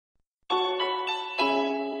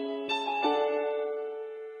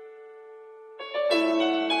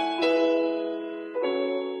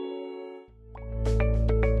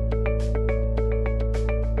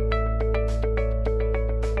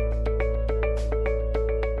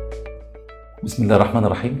بسم الله الرحمن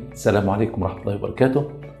الرحيم. السلام عليكم ورحمة الله وبركاته.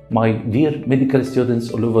 My dear medical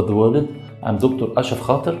students all over the world, I'm Dr. Ashraf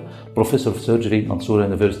Khater, Professor of Surgery, Mansoura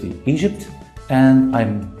University, Egypt, and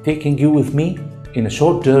I'm taking you with me in a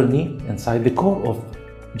short journey inside the core of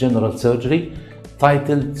general surgery,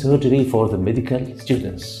 titled Surgery for the Medical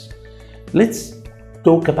Students. Let's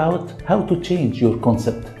talk about how to change your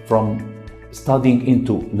concept from studying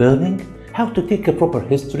into learning, how to take a proper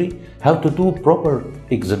history, how to do proper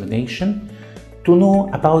examination, to know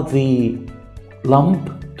about the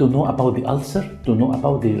lump, to know about the ulcer, to know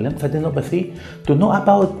about the lymphadenopathy, to know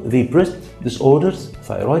about the breast disorders,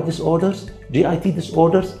 thyroid disorders, GIT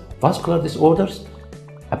disorders, vascular disorders,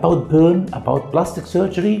 about burn, about plastic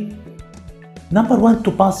surgery. Number one,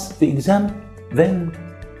 to pass the exam, then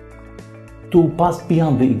to pass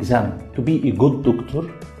beyond the exam, to be a good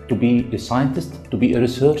doctor, to be a scientist, to be a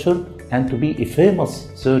researcher, and to be a famous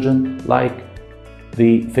surgeon like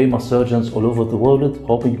the famous surgeons all over the world,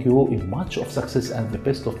 hoping you in much of success and the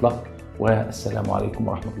best of luck. Wassalamu alaikum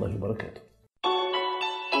wa rahmatullahi wa barakatuh.